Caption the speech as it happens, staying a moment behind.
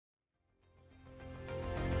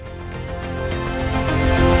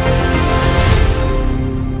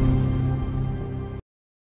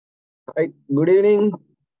Hi, good evening,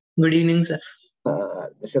 Good evening, sir.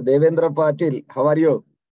 Mr. Devendra Patil. How are you?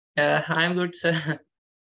 I'm good, sir.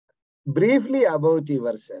 Briefly about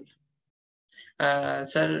yourself.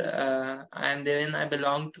 Sir, I'm Devin. I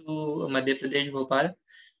belong to Madhya Pradesh, Bhopal.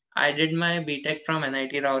 I did my BTech from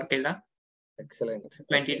NIT Rourkela, Excellent.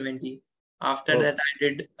 Okay. 2020. After Oh, that, I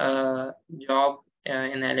did a job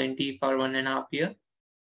in L&T for 1.5 years.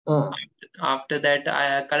 ah, After that,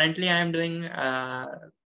 currently I am doing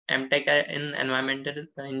MTech in Environmental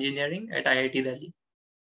Engineering at IIT Delhi.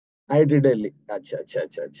 IT Delhi. Acha, acha,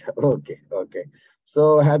 acha, acha. Okay, okay.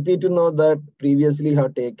 So happy to know that previously you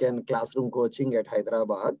have taken classroom coaching at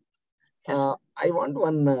Hyderabad. Yes. I want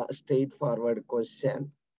one straightforward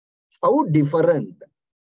question. How different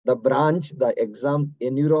the branch, the exam,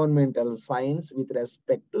 environmental science with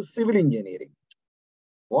respect to civil engineering?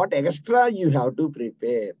 What extra you have to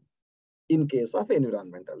prepare in case of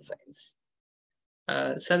environmental science?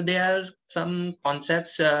 Sir, there are some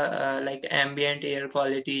concepts like ambient air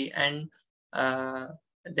quality and uh,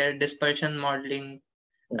 their dispersion modeling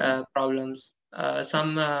Hmm. problems.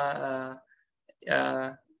 Some uh,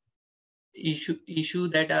 issue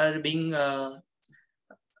that are being uh,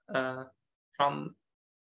 from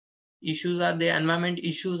issues are there, environment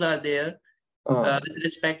issues are there Ah, with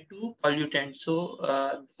respect to pollutants. So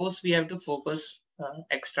those we have to focus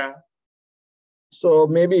extra. so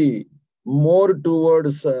maybe more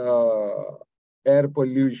towards air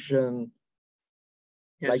pollution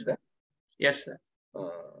like Yes, sir. that. Yes, sir.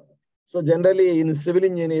 Uh, so generally in civil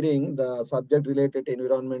engineering, the subject related to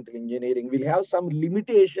environmental engineering will have some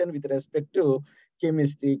limitation with respect to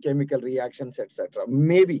chemistry, chemical reactions, etc.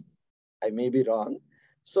 Maybe I may be wrong.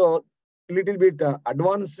 So little bit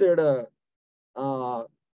advanced uh,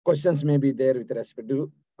 questions may be there with respect to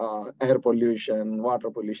air pollution, water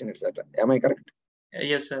pollution, etc. Am I correct?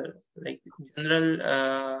 Yes, sir. Like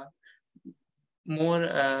general more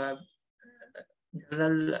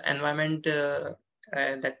general environment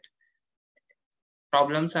that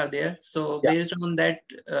problems are there. So Yeah. based on that,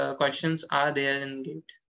 questions are there in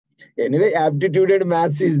GATE. Anyway, aptitude and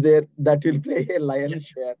maths is there. That will play a lion's Yes.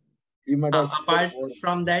 share. You might have scored Apart more.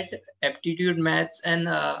 from that, aptitude, maths, and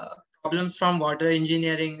problems from water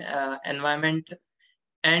engineering, environment,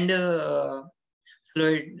 and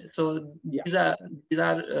fluid. So Yeah, these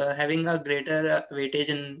are having a greater weightage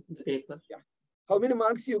in the paper. yeah. How many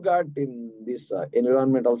marks you got in this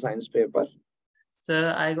environmental science paper? So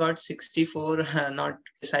I got 64, not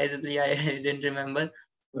precisely, I didn't remember.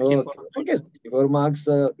 64 Okay, okay. points. 64 marks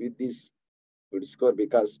with this good score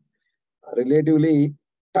because relatively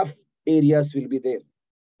tough areas will be there.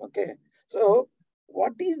 Okay. So,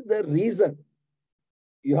 what is the reason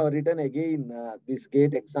you have written again this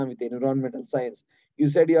GATE exam with environmental science? You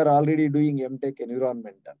said you are already doing MTech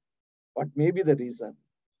environmental. What may be the reason?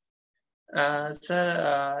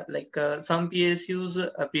 Sir, some PSUs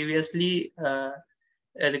previously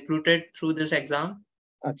recruited through this exam.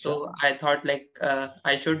 Acha. So I thought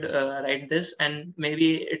I should write this and maybe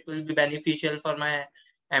it will be beneficial for my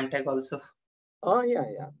MTech also. Oh, yeah,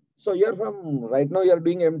 yeah. So you're from right now you're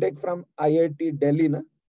doing MTech from IIT Delhi, na?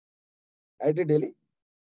 IIT Delhi.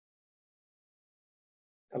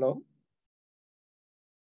 Hello,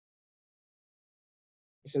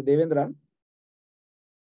 Mr. Devendra.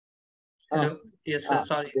 Ah, Hello. Yes, sir.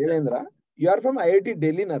 Sorry, sir. Devendra. You are from IIT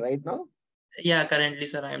Delhi, na, right now? Yeah, currently,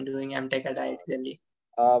 sir, I am doing MTech at IIT Delhi.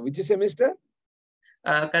 Which semester?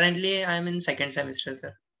 Currently, I am in second semester,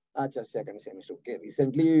 sir. Acha, second semester. Okay,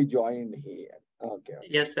 recently you joined here. Okay, okay.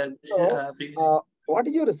 Yes, sir. This is So, previous. what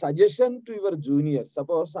is your suggestion to your juniors?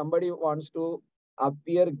 Suppose somebody wants to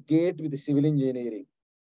appear GATE with civil engineering.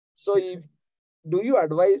 So, Yes, if do you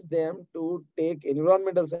advise them to take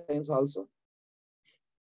environmental science also?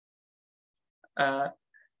 uh,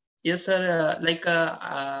 yes, sir.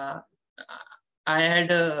 I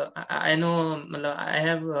had, I know, I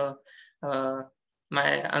have,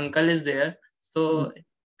 my uncle is there. Hmm. So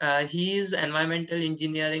he is environmental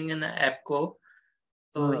engineering in APCO.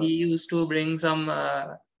 So Uh, he used to bring some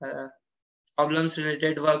problems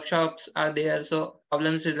related workshops are there. So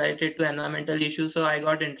problems related to environmental issues. So I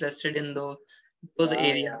got interested in those yeah,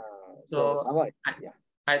 area. yeah. So So now I, yeah.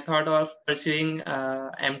 I thought of pursuing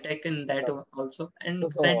MTech in that So, also. so, And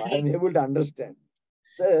so I'm currently, able to understand.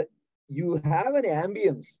 So you have an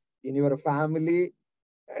ambience in your family,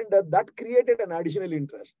 and that created an additional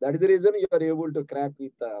interest. That is the reason you are able to crack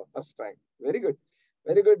with first try. Very good,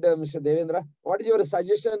 Mr. Devendra. What is your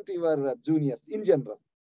suggestion to your juniors in general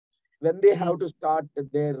when they have in to start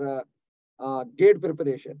their GATE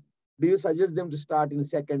preparation? Do you suggest them to start in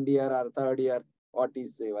second year or third year? What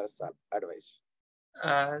is your advice?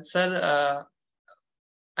 sir,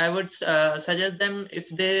 I would suggest them, if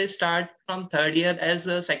they start from third year as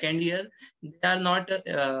a second year, they are not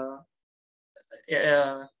uh,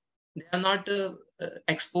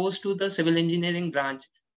 exposed to the civil engineering branch,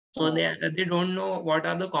 so they don't know what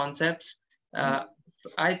are the concepts.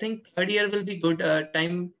 I think third year will be good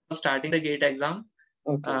time for starting the gate exam.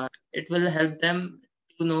 Okay. It will help them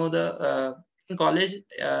to know the in college.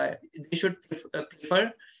 They should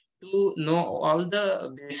prefer to know all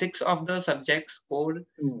the basics of the subjects, core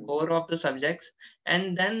of the subjects,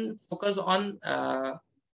 and then focus on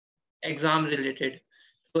exam related.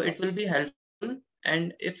 So it will be helpful.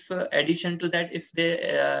 And if addition to that, if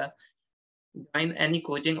they join any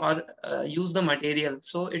coaching or use the material,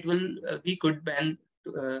 so it will be good boon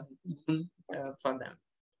for them.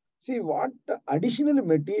 See, what additional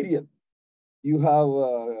material you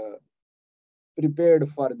have prepared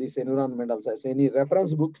for this environmental science? Any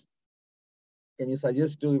reference books can you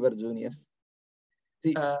suggest to your juniors?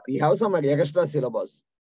 See, we have some extra syllabus.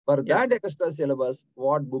 For Yes. that extra syllabus,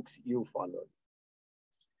 what books you followed?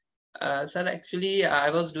 Sir, actually, I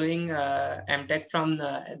was doing MTech from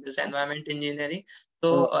this environment engineering.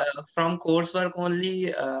 So from coursework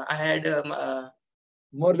only, I had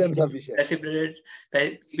more than sufficient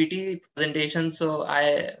PPT presentation. So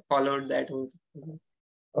I followed that.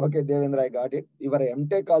 Okay, Devendra, I got it. Your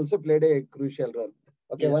MTech also played a crucial role.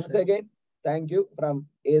 Okay, Yes, once sir. again, thank you from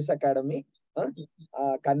ACE Academy.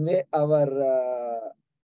 Convey our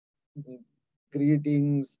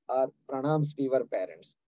greetings or pranams to your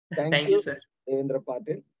parents. Thank you, sir. Devendra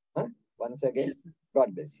Patil. Once again,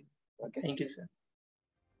 God bless you. Okay. Thank you, sir.